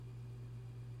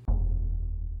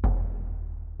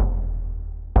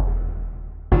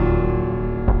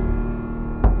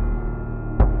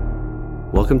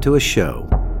welcome to a show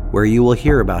where you will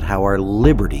hear about how our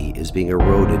liberty is being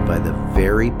eroded by the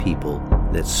very people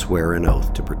that swear an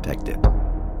oath to protect it.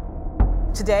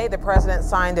 Today, the president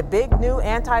signed a big new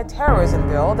anti-terrorism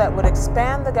bill that would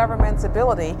expand the government's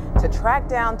ability to track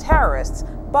down terrorists,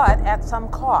 but at some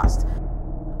cost.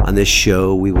 On this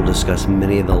show, we will discuss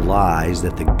many of the lies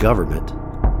that the government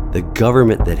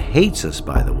that hates us,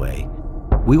 by the way,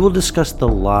 we will discuss the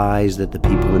lies that the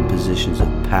people in positions of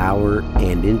power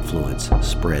and influence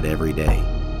spread every day.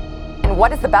 And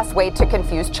what is the best way to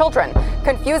confuse children?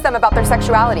 Confuse them about their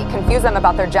sexuality, confuse them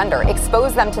about their gender,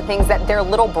 expose them to things that their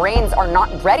little brains are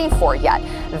not ready for yet.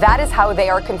 That is how they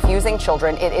are confusing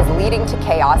children. It is leading to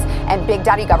chaos, and Big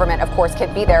Daddy government, of course,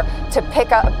 can be there to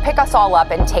pick us all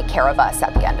up and take care of us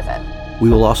at the end of it. We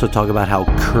will also talk about how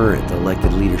current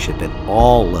elected leadership at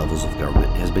all levels of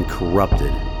government has been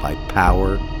corrupted by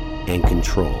power and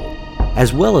control,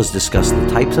 as well as discuss the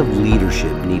types of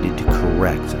leadership needed to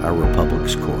correct our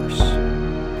republic's course.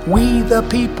 We the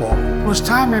people. It was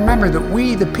time to remember that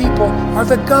we the people are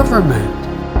the government.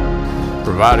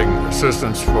 Providing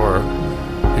assistance for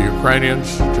the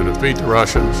Ukrainians to defeat the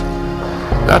Russians,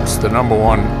 that's the number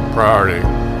one priority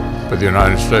for the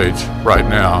United States right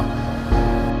now.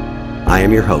 I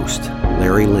am your host,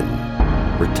 Larry Linton,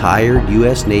 retired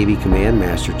U.S. Navy Command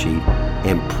Master Chief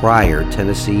and prior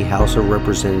Tennessee House of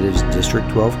Representatives District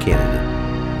 12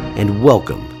 candidate, and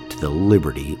welcome to the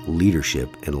Liberty,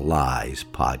 Leadership, and Lies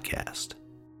podcast.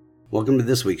 Welcome to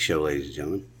this week's show, ladies and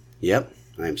gentlemen. Yep,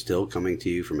 I am still coming to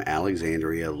you from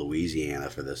Alexandria, Louisiana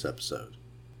for this episode.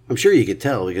 I'm sure you could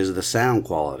tell because of the sound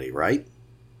quality, right?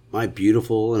 My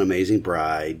beautiful and amazing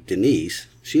bride, Denise,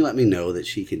 she let me know that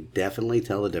she could definitely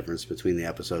tell the difference between the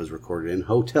episodes recorded in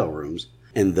hotel rooms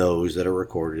and those that are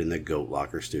recorded in the Goat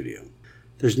Locker studio.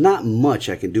 There's not much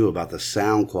I can do about the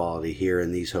sound quality here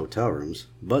in these hotel rooms,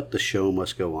 but the show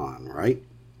must go on, right?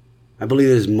 I believe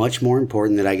it is much more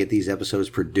important that I get these episodes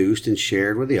produced and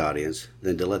shared with the audience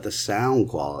than to let the sound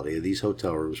quality of these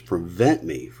hotel rooms prevent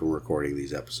me from recording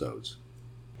these episodes.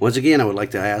 Once again, I would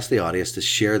like to ask the audience to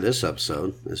share this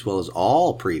episode, as well as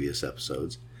all previous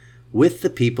episodes, with the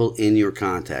people in your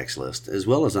contacts list, as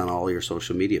well as on all your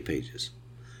social media pages.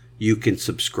 You can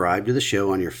subscribe to the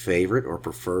show on your favorite or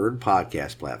preferred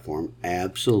podcast platform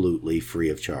absolutely free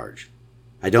of charge.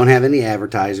 I don't have any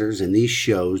advertisers, and these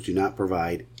shows do not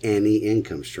provide any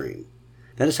income stream.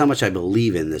 That is how much I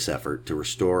believe in this effort to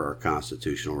restore our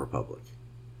constitutional republic.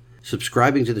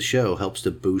 Subscribing to the show helps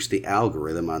to boost the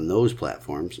algorithm on those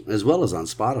platforms, as well as on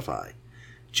Spotify.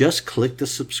 Just click the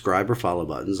subscribe or follow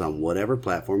buttons on whatever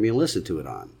platform you listen to it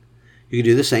on. You can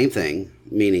do the same thing,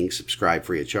 meaning subscribe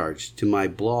free of charge, to my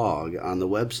blog on the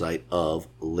website of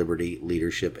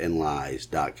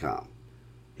libertyleadershipandlies.com.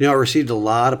 You know, I received a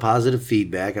lot of positive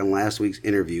feedback on last week's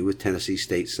interview with Tennessee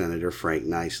State Senator Frank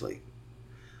Niceley.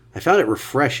 I found it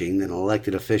refreshing that an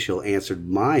elected official answered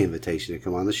my invitation to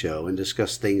come on the show and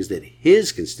discuss things that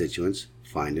his constituents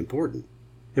find important.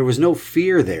 There was no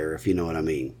fear there, if you know what I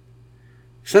mean.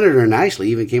 Senator Niceley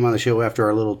even came on the show after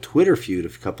our little Twitter feud a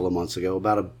couple of months ago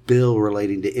about a bill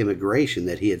relating to immigration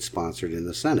that he had sponsored in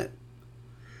the Senate.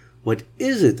 What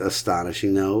isn't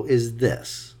astonishing, though, is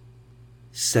this.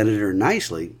 Senator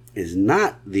Niceley is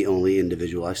not the only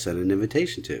individual I sent an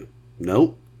invitation to.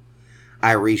 Nope.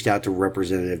 I reached out to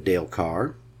Representative Dale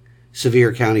Carr,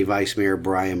 Sevier County Vice Mayor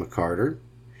Brian McCarter,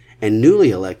 and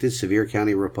newly elected Sevier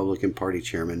County Republican Party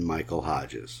Chairman Michael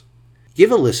Hodges.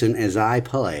 Give a listen as I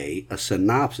play a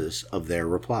synopsis of their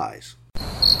replies.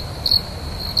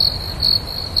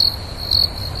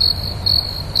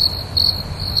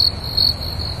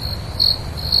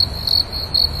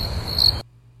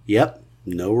 Yep,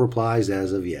 no replies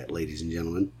as of yet, ladies and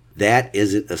gentlemen. That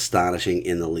isn't astonishing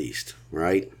in the least,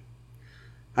 right?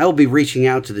 I will be reaching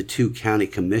out to the two county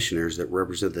commissioners that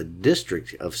represent the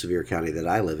district of Sevier County that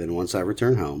I live in once I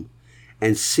return home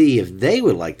and see if they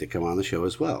would like to come on the show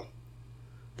as well.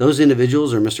 Those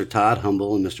individuals are Mr. Todd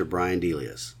Humble and Mr. Brian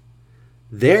Delius.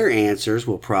 Their answers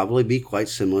will probably be quite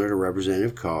similar to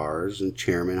Representative Carr's and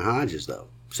Chairman Hodges, though.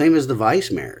 Same as the vice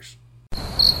mayors.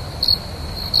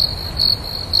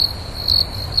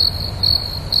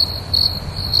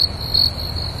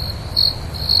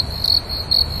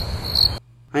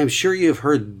 I am sure you have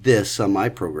heard this on my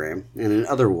program and in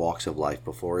other walks of life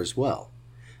before as well,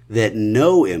 that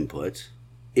no input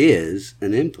is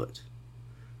an input.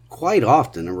 Quite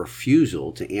often, a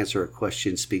refusal to answer a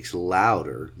question speaks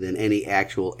louder than any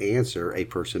actual answer a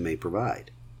person may provide.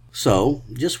 So,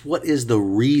 just what is the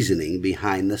reasoning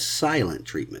behind the silent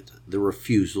treatment, the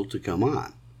refusal to come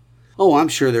on? Oh, I'm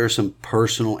sure there's some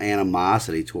personal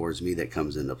animosity towards me that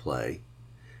comes into play.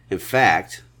 In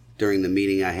fact, during the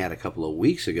meeting I had a couple of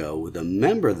weeks ago with a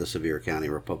member of the Sevier County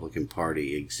Republican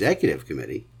Party Executive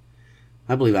Committee.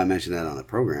 I believe I mentioned that on the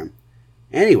program.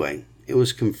 Anyway, it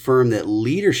was confirmed that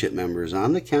leadership members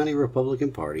on the County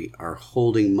Republican Party are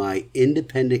holding my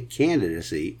independent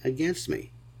candidacy against me.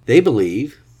 They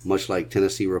believe, much like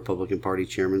Tennessee Republican Party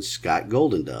Chairman Scott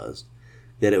Golden does,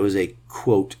 that it was a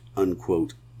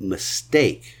quote-unquote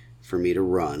mistake for me to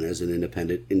run as an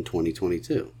independent in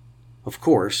 2022. Of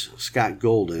course, Scott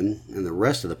Golden and the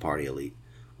rest of the party elite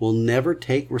will never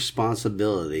take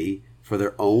responsibility for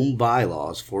their own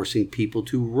bylaws forcing people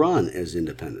to run as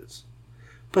independents.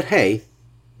 But hey,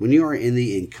 when you are in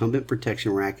the incumbent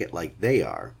protection racket like they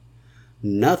are,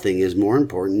 nothing is more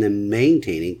important than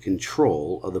maintaining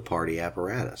control of the party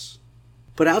apparatus.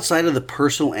 But outside of the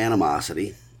personal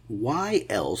animosity, why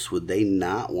else would they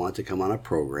not want to come on a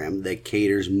program that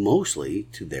caters mostly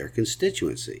to their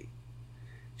constituency?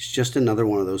 It's just another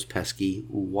one of those pesky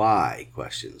why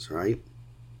questions, right?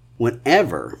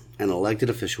 Whenever an elected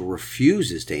official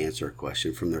refuses to answer a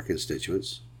question from their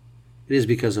constituents, it is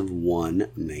because of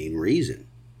one main reason.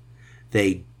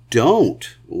 They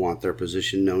don't want their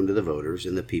position known to the voters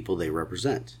and the people they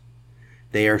represent.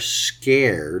 They are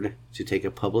scared to take a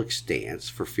public stance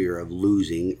for fear of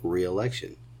losing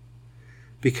re-election.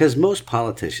 Because most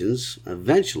politicians,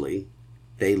 eventually,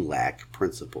 they lack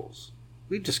principles.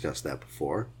 We've discussed that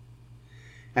before.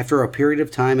 After a period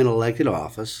of time in elected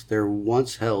office, their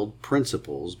once held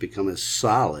principles become as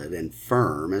solid and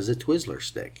firm as a Twizzler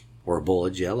stick or a bowl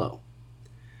of Jell-O.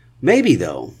 Maybe,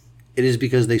 though, it is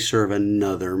because they serve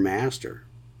another master.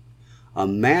 A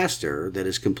master that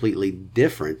is completely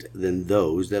different than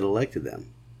those that elected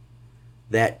them.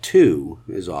 That, too,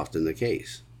 is often the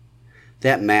case.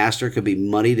 That master could be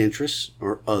moneyed interests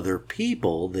or other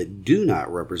people that do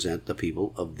not represent the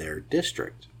people of their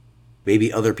district.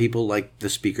 Maybe other people like the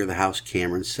Speaker of the House,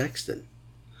 Cameron Sexton,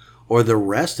 or the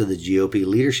rest of the GOP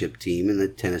leadership team in the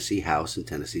Tennessee House and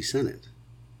Tennessee Senate.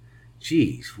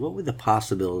 Geez, what would the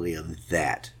possibility of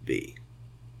that be?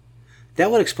 That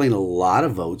would explain a lot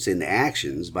of votes and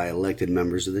actions by elected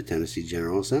members of the Tennessee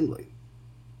General Assembly.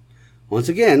 Once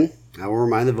again, I will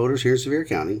remind the voters here in Sevier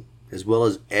County, as well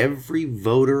as every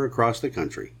voter across the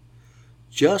country,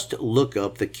 just look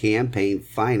up the campaign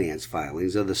finance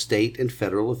filings of the state and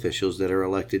federal officials that are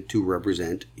elected to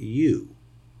represent you.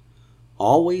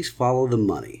 Always follow the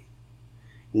money.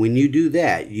 When you do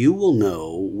that, you will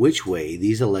know which way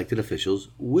these elected officials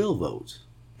will vote.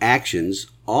 Actions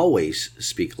always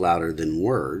speak louder than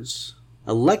words.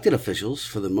 Elected officials,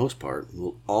 for the most part,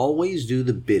 will always do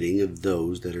the bidding of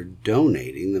those that are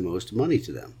donating the most money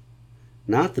to them,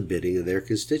 not the bidding of their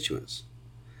constituents,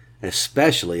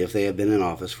 especially if they have been in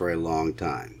office for a long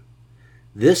time.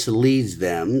 This leads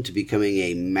them to becoming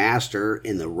a master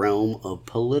in the realm of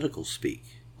political speak,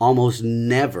 almost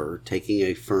never taking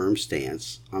a firm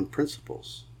stance on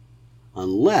principles,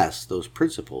 unless those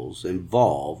principles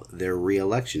involve their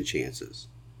re-election chances.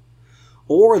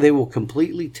 Or they will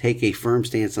completely take a firm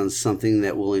stance on something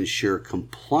that will ensure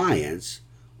compliance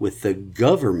with the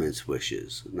government's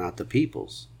wishes, not the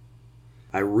people's.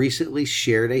 I recently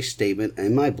shared a statement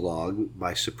in my blog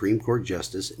by Supreme Court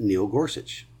Justice Neil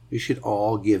Gorsuch. You should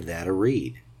all give that a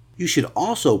read. You should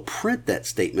also print that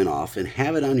statement off and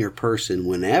have it on your person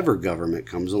whenever government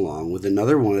comes along with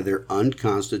another one of their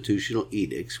unconstitutional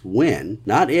edicts when,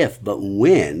 not if, but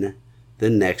when, the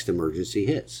next emergency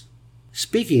hits.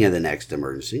 Speaking of the next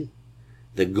emergency,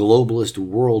 the globalist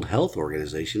World Health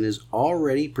Organization is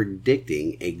already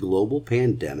predicting a global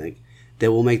pandemic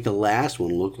that will make the last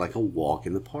one look like a walk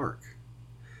in the park.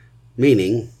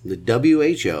 Meaning, the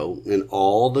WHO and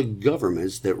all the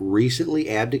governments that recently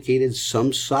abdicated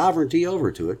some sovereignty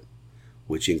over to it,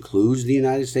 which includes the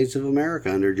United States of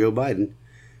America under Joe Biden,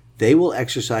 they will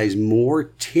exercise more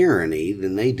tyranny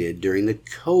than they did during the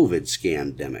COVID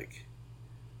scandemic.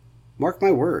 Mark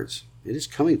my words, it is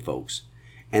coming, folks,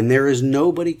 and there is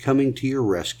nobody coming to your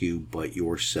rescue but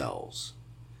yourselves.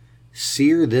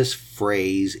 Sear this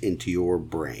phrase into your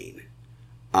brain.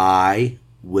 I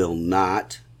will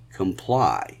not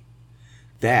comply.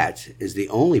 That is the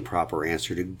only proper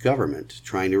answer to government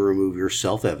trying to remove your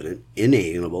self-evident,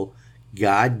 inalienable,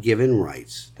 God-given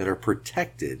rights that are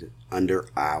protected under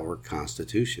our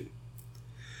Constitution.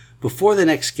 Before the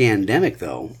next scandemic,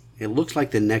 though, it looks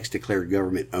like the next declared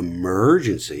government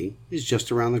emergency is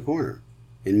just around the corner,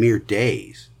 in mere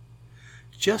days.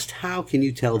 Just how can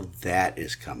you tell that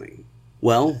is coming?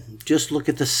 Well, just look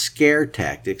at the scare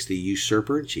tactics the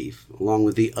usurper-in-chief, along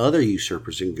with the other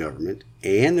usurpers in government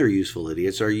and their useful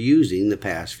idiots, are using the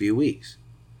past few weeks.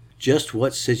 Just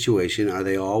what situation are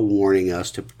they all warning us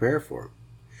to prepare for?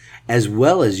 as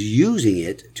well as using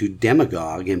it to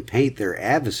demagogue and paint their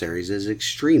adversaries as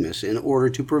extremists in order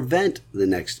to prevent the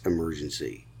next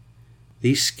emergency.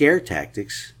 These scare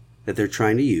tactics that they're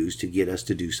trying to use to get us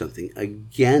to do something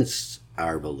against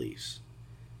our beliefs.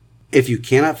 If you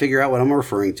cannot figure out what I'm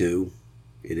referring to,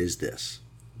 it is this: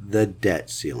 the debt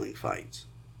ceiling fight.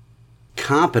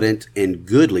 Competent and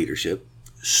good leadership,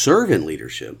 servant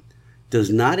leadership, does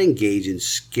not engage in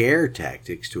scare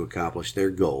tactics to accomplish their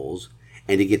goals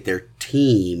and to get their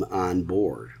team on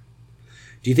board.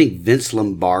 Do you think Vince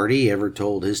Lombardi ever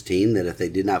told his team that if they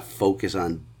did not focus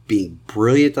on being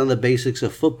brilliant on the basics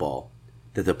of football,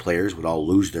 that the players would all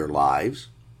lose their lives?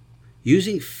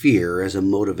 Using fear as a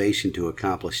motivation to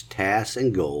accomplish tasks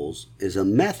and goals is a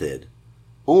method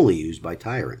only used by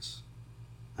tyrants.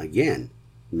 Again,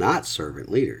 not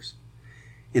servant leaders.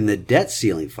 In the debt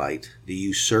ceiling fight, the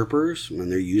usurpers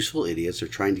and their useful idiots are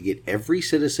trying to get every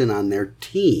citizen on their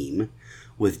team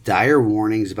with dire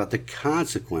warnings about the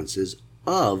consequences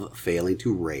of failing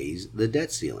to raise the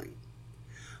debt ceiling.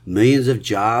 Millions of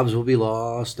jobs will be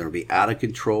lost. There will be out of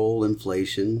control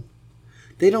inflation.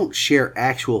 They don't share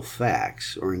actual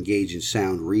facts or engage in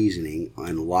sound reasoning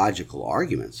and logical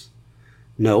arguments.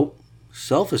 No,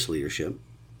 selfish leadership,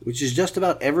 which is just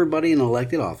about everybody in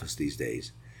elected office these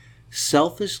days,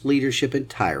 selfish leadership and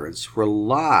tyrants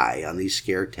rely on these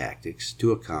scare tactics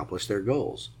to accomplish their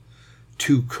goals,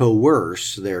 to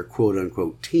coerce their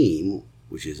quote-unquote team,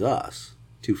 which is us,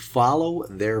 to follow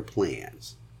their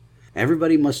plans.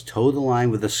 Everybody must toe the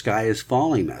line with the sky is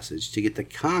falling message to get the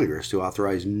Congress to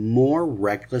authorize more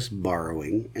reckless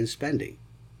borrowing and spending.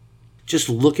 Just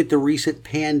look at the recent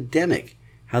pandemic,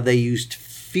 how they used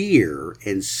fear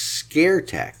and scare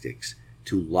tactics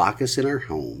to lock us in our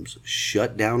homes,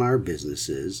 shut down our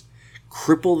businesses,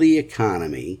 cripple the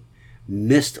economy,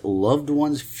 missed loved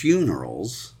ones'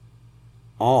 funerals,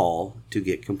 all to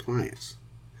get compliance.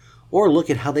 Or look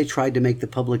at how they tried to make the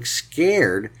public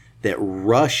scared that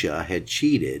Russia had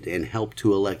cheated and helped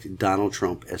to elect Donald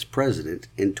Trump as president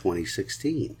in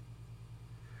 2016.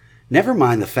 Never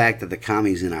mind the fact that the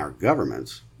commies in our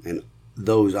governments, and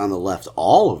those on the left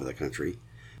all over the country,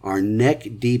 are neck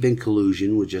deep in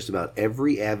collusion with just about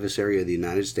every adversary of the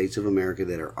United States of America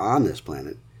that are on this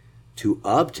planet to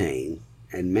obtain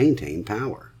and maintain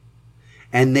power.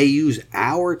 And they use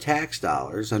our tax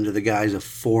dollars under the guise of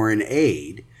foreign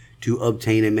aid to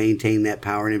obtain and maintain that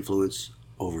power and influence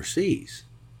overseas.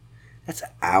 That's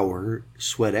our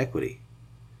sweat equity.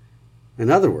 In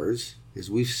other words,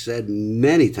 as we've said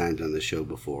many times on the show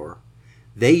before,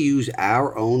 they use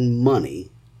our own money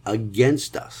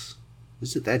against us.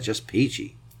 Isn't that just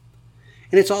peachy?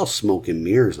 And it's all smoke and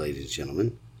mirrors, ladies and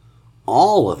gentlemen.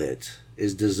 All of it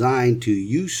is designed to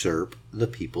usurp the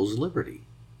people's liberty.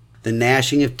 The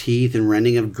gnashing of teeth and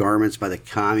rending of garments by the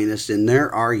communists in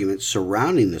their arguments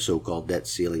surrounding the so-called debt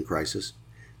ceiling crisis,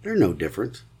 they're no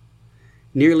different.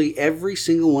 Nearly every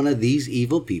single one of these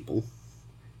evil people,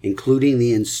 including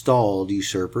the installed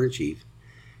usurper-in-chief,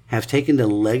 have taken to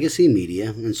legacy media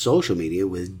and social media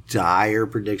with dire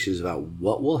predictions about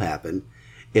what will happen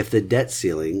if the debt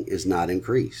ceiling is not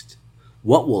increased.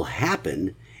 What will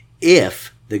happen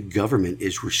if the government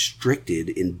is restricted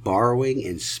in borrowing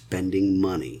and spending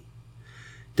money.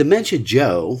 Dementia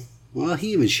Joe, well,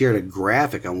 he even shared a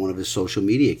graphic on one of his social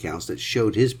media accounts that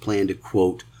showed his plan to,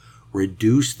 quote,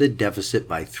 reduce the deficit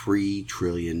by $3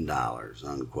 trillion,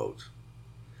 unquote.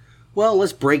 Well,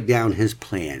 let's break down his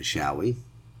plan, shall we?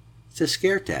 It's a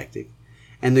scare tactic.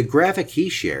 And the graphic he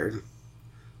shared,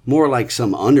 more like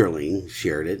some underling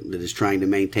shared it that is trying to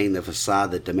maintain the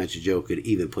facade that Dementia Joe could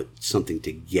even put something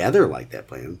together like that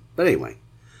plan. But anyway,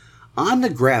 on the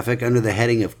graphic under the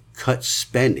heading of cut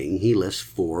spending, he lists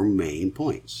 4 main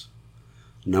points.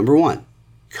 Number 1,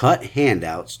 cut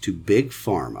handouts to Big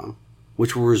Pharma,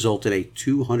 which will result in a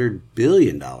 $200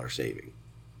 billion saving.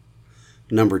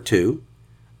 Number 2,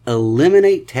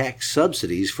 eliminate tax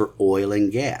subsidies for oil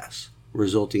and gas,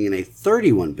 resulting in a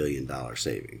 $31 billion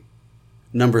saving.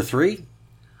 Number 3,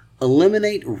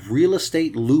 eliminate real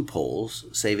estate loopholes,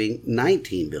 saving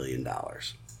 $19 billion.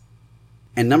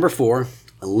 And number 4,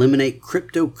 eliminate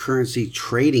cryptocurrency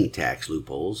trading tax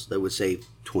loopholes that would save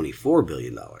 $24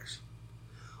 billion.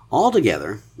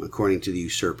 Altogether, according to the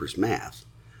usurper's math,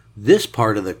 this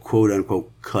part of the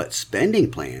quote-unquote cut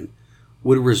spending plan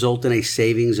would result in a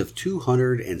savings of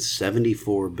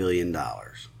 $274 billion.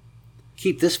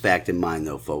 Keep this fact in mind,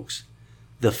 though, folks.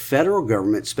 The federal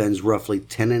government spends roughly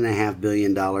 $10.5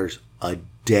 billion a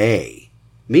day,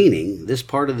 meaning this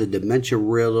part of the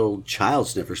dementia-riddled child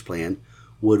sniffers plan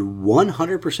would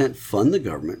 100% fund the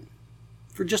government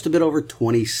for just a bit over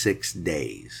 26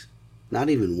 days. Not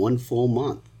even one full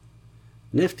month.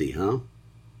 Nifty, huh?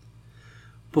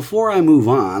 Before I move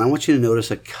on, I want you to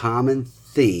notice a common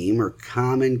theme or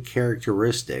common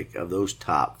characteristic of those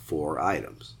top 4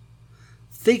 items.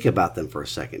 Think about them for a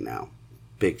second now.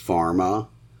 Big Pharma,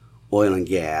 oil and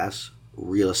gas,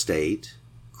 real estate,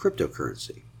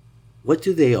 cryptocurrency. What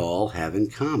do they all have in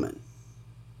common?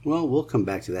 Well, we'll come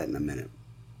back to that in a minute.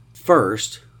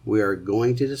 First, we are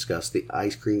going to discuss the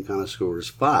Ice Cream Connoisseur's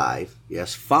 5,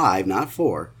 yes, 5, not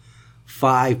 4,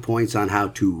 5 points on how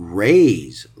to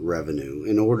raise revenue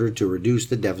in order to reduce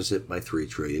the deficit by $3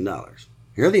 trillion.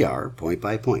 Here they are, point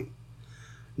by point.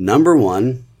 Number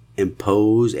 1,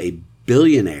 impose a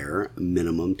billionaire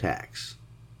minimum tax.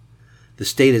 The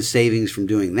stated savings from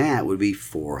doing that would be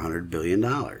 $400 billion.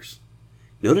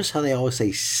 Notice how they always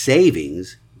say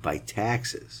savings by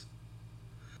taxes.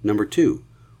 Number 2,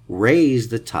 raise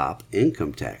the top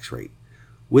income tax rate,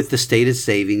 with the stated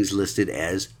savings listed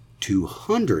as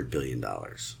 $200 billion.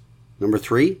 Number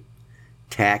 3,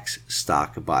 tax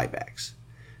stock buybacks.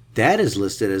 That is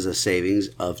listed as a savings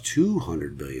of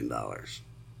 $200 billion.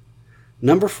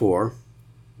 Number 4,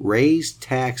 raise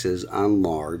taxes on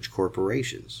large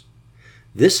corporations.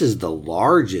 This is the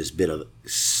largest bit of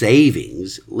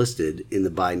savings listed in the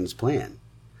Biden's plan.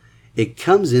 It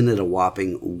comes in at a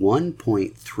whopping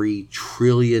 $1.3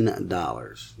 trillion.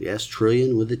 Yes,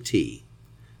 trillion with a T.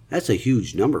 That's a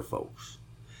huge number, folks.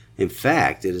 In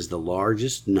fact, it is the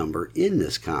largest number in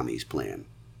this commie's plan.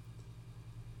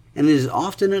 And it is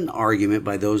often an argument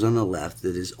by those on the left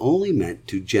that is only meant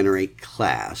to generate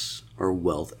class or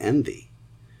wealth envy.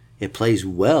 It plays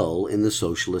well in the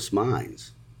socialist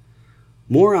minds.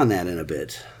 More on that in a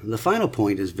bit. The final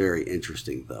point is very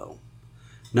interesting, though.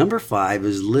 Number 5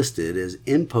 is listed as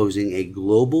imposing a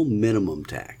global minimum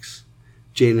tax,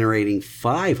 generating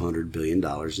 $500 billion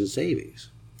in savings.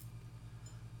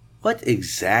 What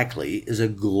exactly is a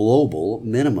global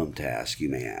minimum tax, you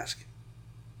may ask?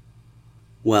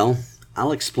 Well,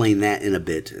 I'll explain that in a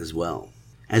bit as well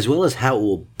as how it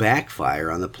will backfire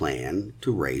on the plan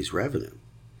to raise revenue.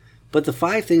 But the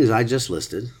 5 things I just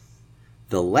listed,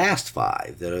 the last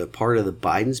 5 that are part of the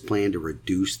Biden's plan to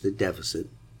reduce the deficit,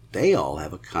 they all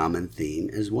have a common theme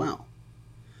as well.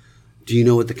 Do you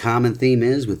know what the common theme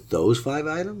is with those 5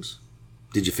 items?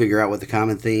 Did you figure out what the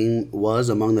common theme was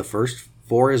among the first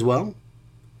 4 as well?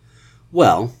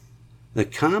 Well, the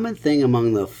common thing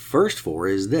among the first 4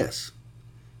 is this.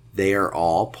 They are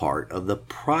all part of the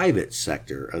private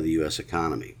sector of the U.S.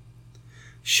 economy.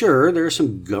 Sure, there is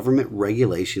some government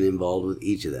regulation involved with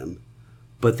each of them,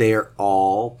 but they are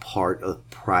all part of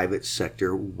private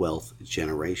sector wealth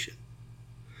generation,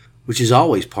 which is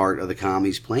always part of the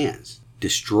commie's plans.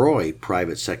 Destroy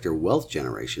private sector wealth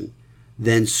generation,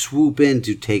 then swoop in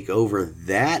to take over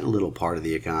that little part of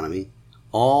the economy,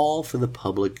 all for the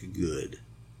public good.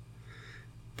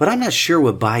 But I'm not sure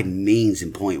what Biden means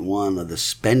in point 1 of the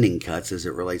spending cuts as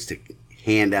it relates to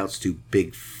handouts to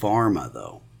Big Pharma,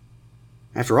 though.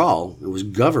 After all, it was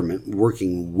government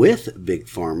working with Big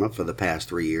Pharma for the past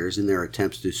 3 years in their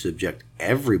attempts to subject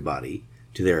everybody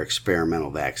to their experimental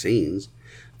vaccines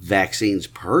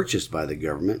purchased by the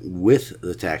government with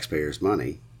the taxpayers'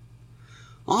 money.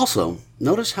 Also,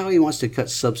 notice how he wants to cut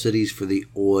subsidies for the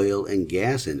oil and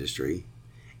gas industry,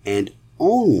 and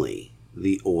only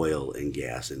the oil and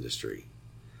gas industry.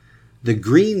 The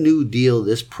Green New Deal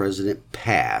this president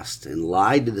passed and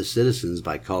lied to the citizens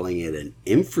by calling it an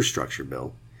infrastructure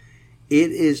bill,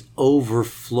 it is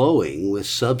overflowing with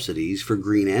subsidies for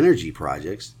green energy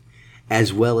projects,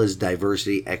 as well as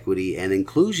diversity, equity, and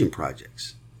inclusion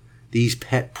projects. These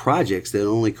pet projects that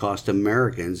only cost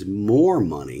Americans more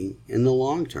money in the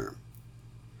long term.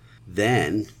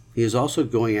 Then, he is also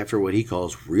going after what he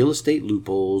calls real estate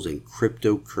loopholes and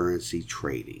cryptocurrency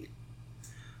trading.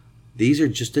 These are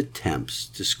just attempts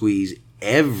to squeeze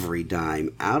every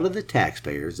dime out of the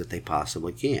taxpayers that they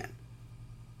possibly can.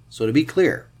 So to be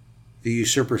clear, the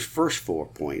usurper's first 4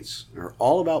 points are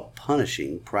all about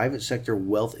punishing private sector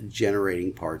wealth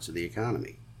generating parts of the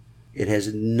economy. It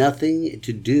has nothing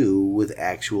to do with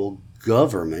actual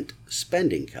government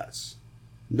spending cuts.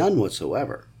 None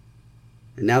whatsoever.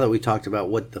 And now that we talked about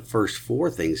what the first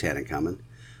 4 things had in common,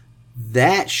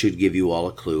 that should give you all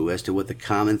a clue as to what the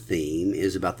common theme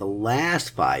is about the last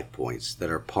 5 points that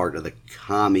are part of the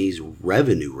commie's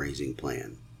revenue-raising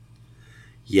plan.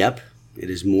 Yep, it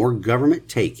is more government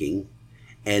taking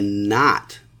and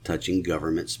not touching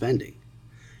government spending,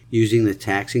 using the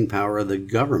taxing power of the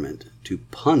government to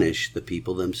punish the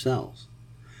people themselves.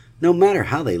 No matter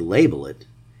how they label it,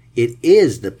 it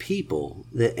is the people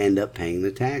that end up paying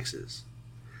the taxes.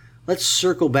 Let's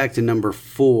circle back to number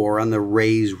 4 on the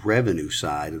raise revenue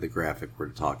side of the graphic we're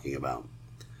talking about.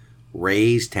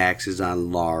 raise taxes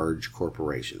on large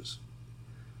corporations.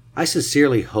 I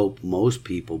sincerely hope most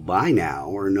people by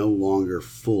now are no longer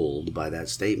fooled by that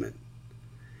statement.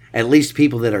 At least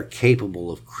people that are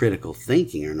capable of critical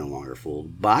thinking are no longer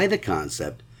fooled by the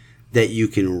concept that you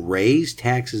can raise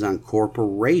taxes on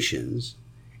corporations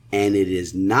and it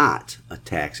is not a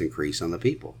tax increase on the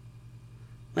people.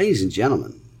 Ladies and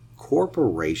gentlemen,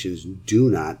 corporations do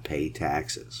not pay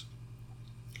taxes.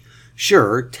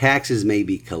 Sure, taxes may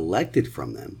be collected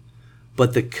from them,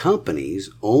 but the companies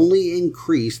only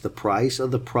increase the price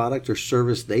of the product or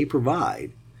service they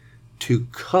provide to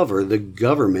cover the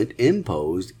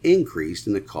government-imposed increase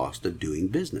in the cost of doing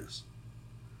business.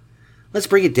 Let's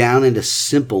break it down into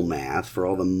simple math for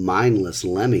all the mindless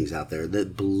lemmings out there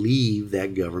that believe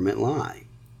that government lie.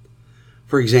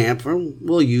 For example,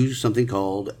 we'll use something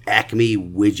called Acme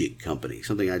Widget Company,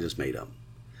 something I just made up.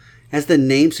 As the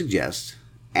name suggests,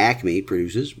 Acme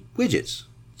produces widgets.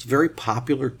 It's a very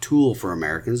popular tool for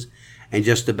Americans, and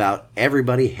just about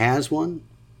everybody has one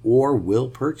or will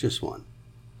purchase one.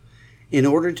 In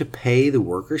order to pay the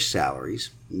workers'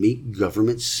 salaries, meet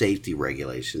government safety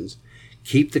regulations,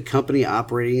 keep the company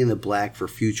operating in the black for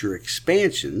future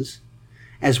expansions,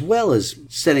 as well as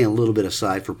setting a little bit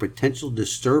aside for potential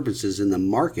disturbances in the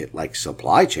market like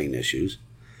supply chain issues,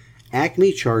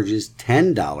 Acme charges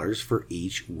 $10 for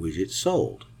each widget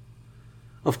sold.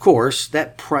 Of course,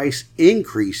 that price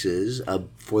increases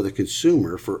for the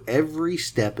consumer for every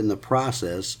step in the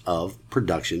process of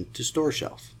production to store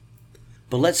shelf.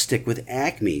 But let's stick with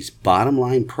Acme's bottom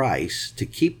line price to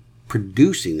keep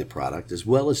producing the product as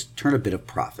well as turn a bit of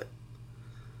profit.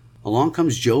 Along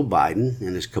comes Joe Biden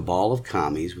and his cabal of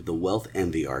commies with the wealth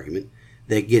envy argument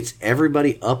that gets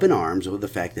everybody up in arms over the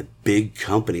fact that big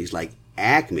companies like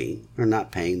Acme are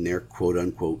not paying their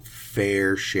quote-unquote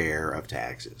fair share of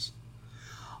taxes.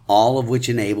 All of which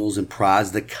enables and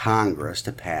prods the Congress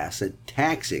to pass a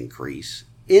tax increase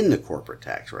in the corporate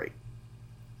tax rate.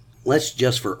 Let's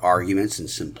just for arguments and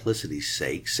simplicity's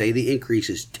sake say the increase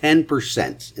is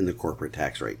 10% in the corporate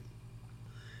tax rate.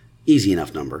 Easy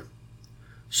enough number.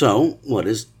 So what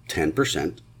is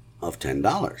 10% of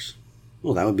 $10?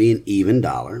 Well, that would be an even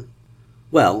dollar.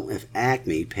 Well, if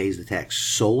Acme pays the tax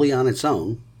solely on its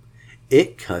own,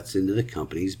 it cuts into the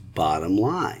company's bottom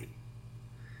line.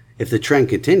 If the trend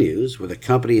continues, where the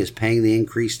company is paying the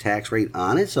increased tax rate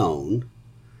on its own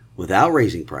without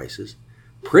raising prices,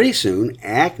 pretty soon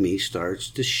Acme starts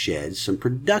to shed some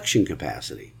production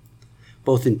capacity,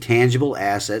 both in tangible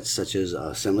assets such as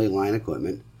assembly line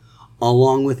equipment,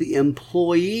 along with the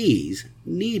employees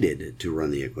needed to run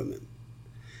the equipment.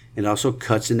 It also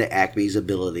cuts into Acme's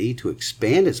ability to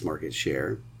expand its market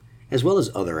share, as well as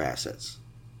other assets.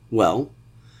 Well,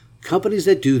 companies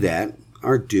that do that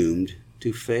are doomed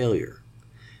to failure,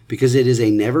 because it is a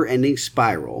never-ending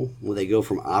spiral where they go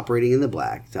from operating in the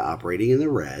black to operating in the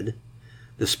red.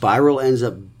 The spiral ends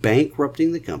up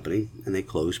bankrupting the company and they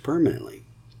close permanently.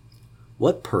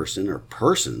 What person or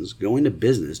persons go into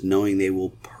business knowing they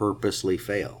will purposely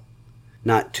fail?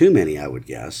 Not too many, I would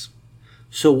guess.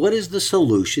 So what is the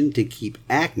solution to keep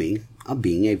Acme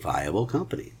being a viable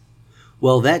company?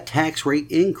 Well, that tax rate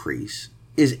increase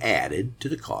is added to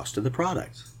the cost of the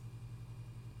product.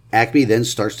 Acme then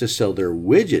starts to sell their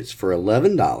widgets for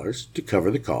 $11 to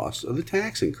cover the cost of the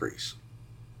tax increase.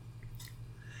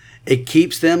 It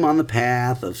keeps them on the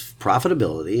path of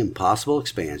profitability and possible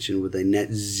expansion with a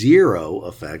net zero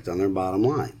effect on their bottom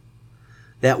line.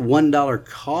 That $1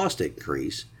 cost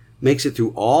increase makes it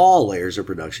through all layers of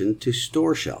production to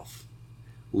store shelf,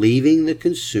 leaving the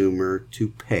consumer to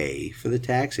pay for the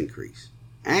tax increase.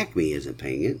 Acme isn't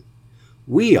paying it.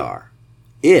 We are,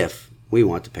 if we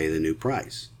want to pay the new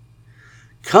price.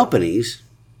 Companies,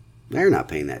 they're not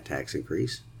paying that tax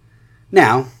increase.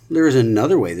 Now, there is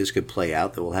another way this could play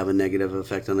out that will have a negative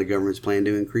effect on the government's plan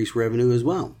to increase revenue as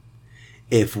well.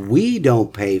 If we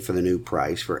don't pay for the new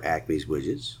price for Acme's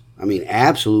widgets,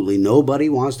 absolutely nobody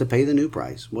wants to pay the new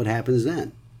price. What happens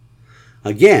then?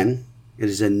 Again, it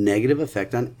is a negative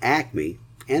effect on Acme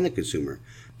and the consumer.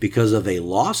 Because of a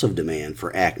loss of demand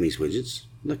for Acme's widgets,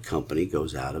 the company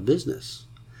goes out of business.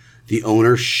 The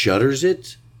owner shutters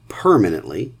it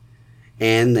permanently,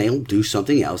 and they'll do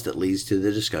something else that leads to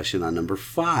the discussion on number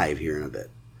 5 here in a bit.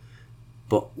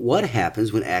 But what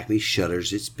happens when Acme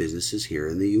shutters its businesses here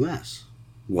in the U.S.?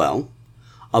 Well,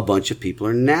 a bunch of people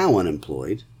are now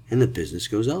unemployed, and the business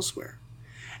goes elsewhere.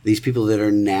 These people that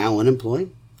are now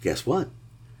unemployed, guess what?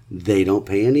 They don't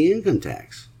pay any income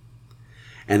tax.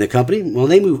 And the company, well,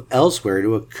 they move elsewhere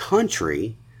to a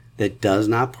country that does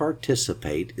not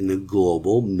participate in the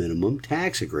global minimum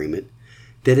tax agreement,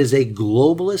 that is a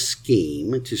globalist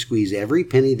scheme to squeeze every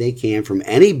penny they can from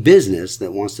any business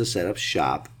that wants to set up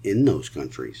shop in those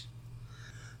countries.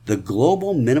 The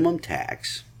global minimum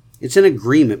tax, it's an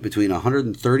agreement between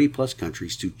 130 plus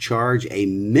countries to charge a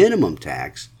minimum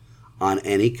tax on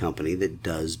any company that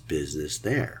does business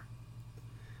there.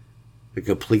 A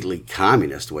completely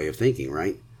communist way of thinking,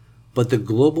 right? But the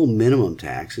global minimum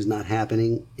tax is not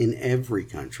happening in every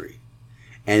country.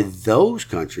 And those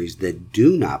countries that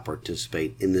do not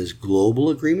participate in this global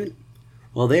agreement,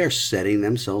 well, they are setting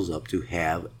themselves up to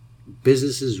have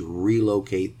businesses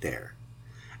relocate there.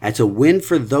 That's a win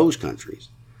for those countries,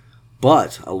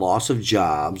 but a loss of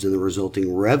jobs and the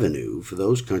resulting revenue for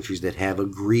those countries that have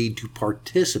agreed to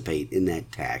participate in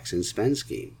that tax and spend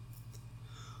scheme.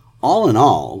 All in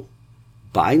all,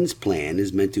 Biden's plan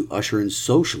is meant to usher in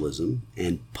socialism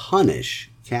and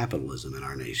punish capitalism in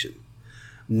our nation,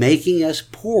 making us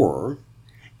poorer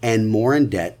and more in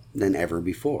debt than ever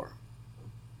before.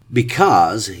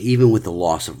 Because, even with the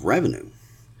loss of revenue,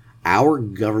 our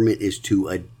government is too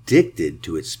addicted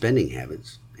to its spending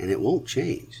habits, and it won't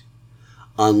change,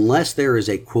 unless there is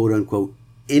a quote-unquote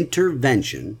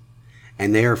intervention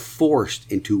and they are forced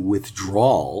into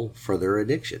withdrawal for their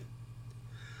addiction.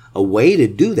 A way to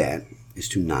do that is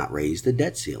to not raise the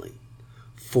debt ceiling,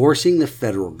 forcing the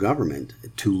federal government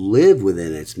to live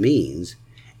within its means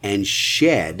and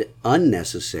shed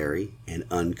unnecessary and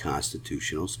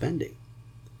unconstitutional spending.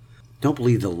 Don't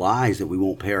believe the lies that we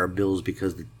won't pay our bills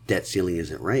because the debt ceiling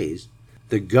isn't raised.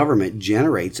 The government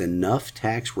generates enough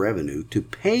tax revenue to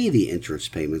pay the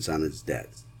interest payments on its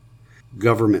debts.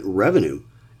 Government revenue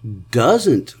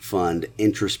doesn't fund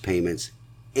interest payments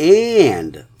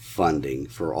and funding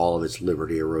for all of its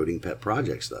liberty-eroding pet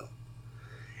projects, though.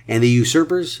 And the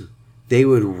usurpers, they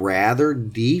would rather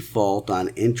default on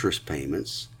interest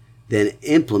payments than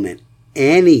implement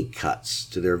any cuts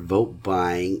to their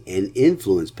vote-buying and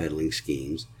influence peddling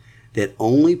schemes that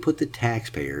only put the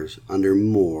taxpayers under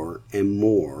more and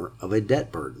more of a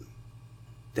debt burden.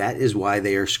 That is why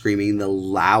they are screaming the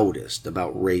loudest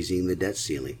about raising the debt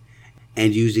ceiling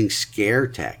and using scare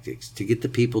tactics to get the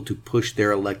people to push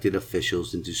their elected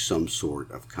officials into some sort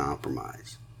of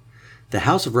compromise. The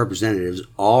House of Representatives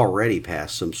already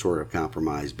passed some sort of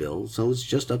compromise bill, so it's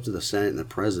just up to the Senate and the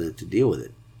President to deal with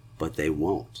it. But they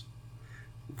won't.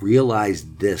 Realize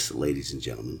this, ladies and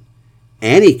gentlemen.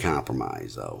 Any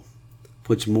compromise, though,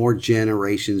 puts more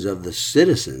generations of the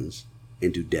citizens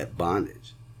into debt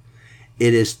bondage.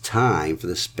 It is time for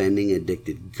the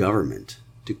spending-addicted government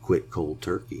to quit cold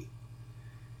turkey,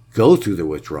 go through the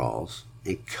withdrawals,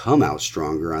 and come out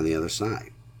stronger on the other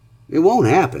side. It won't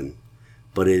happen,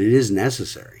 but it is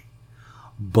necessary.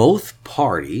 Both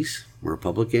parties,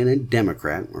 Republican and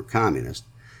Democrat or Communist,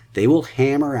 they will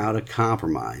hammer out a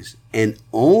compromise, and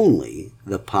only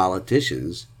the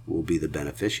politicians will be the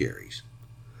beneficiaries.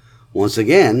 Once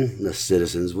again, the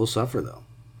citizens will suffer, though.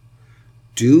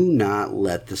 Do not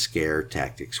let the scare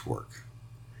tactics work.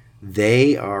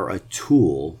 They are a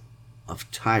tool of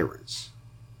tyrants.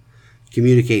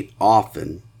 Communicate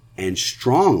often and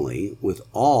strongly with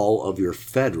all of your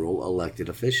federal elected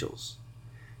officials.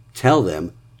 Tell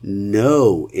them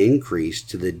no increase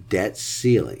to the debt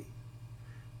ceiling.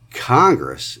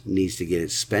 Congress needs to get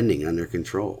its spending under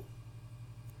control.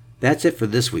 That's it for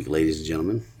this week, ladies and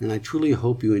gentlemen, and I truly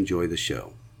hope you enjoy the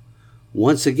show.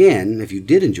 Once again, if you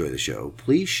did enjoy the show,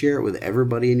 please share it with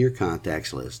everybody in your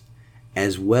contacts list,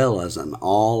 as well as on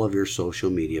all of your social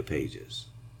media pages.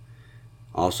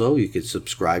 Also, you can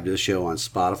subscribe to the show on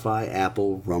Spotify,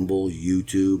 Apple, Rumble,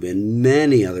 YouTube, and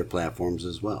many other platforms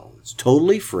as well. It's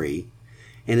totally free,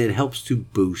 and it helps to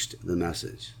boost the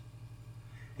message.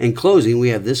 In closing, we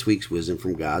have this week's wisdom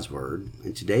from God's Word,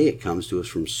 and today it comes to us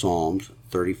from Psalms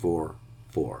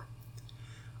 34:4.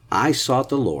 I sought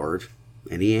the Lord,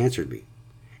 and he answered me,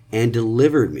 and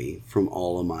delivered me from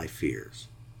all of my fears.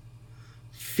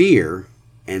 Fear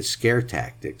and scare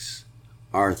tactics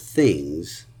are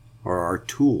things or are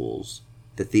tools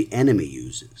that the enemy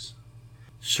uses.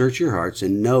 Search your hearts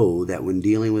and know that when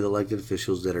dealing with elected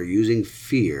officials that are using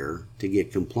fear to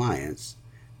get compliance,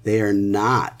 they are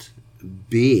not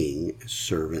being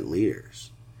servant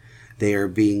leaders. They are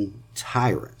being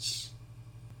tyrants.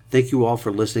 Thank you all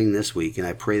for listening this week, and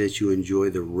I pray that you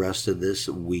enjoy the rest of this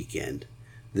weekend,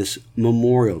 this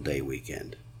Memorial Day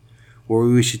weekend, where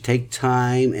we should take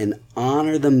time and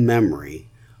honor the memory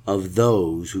of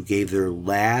those who gave their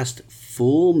last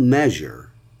full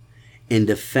measure in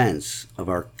defense of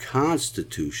our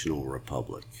constitutional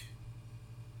republic.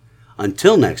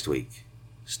 Until next week,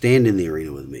 stand in the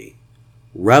arena with me.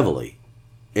 Reveille,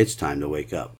 it's time to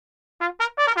wake up.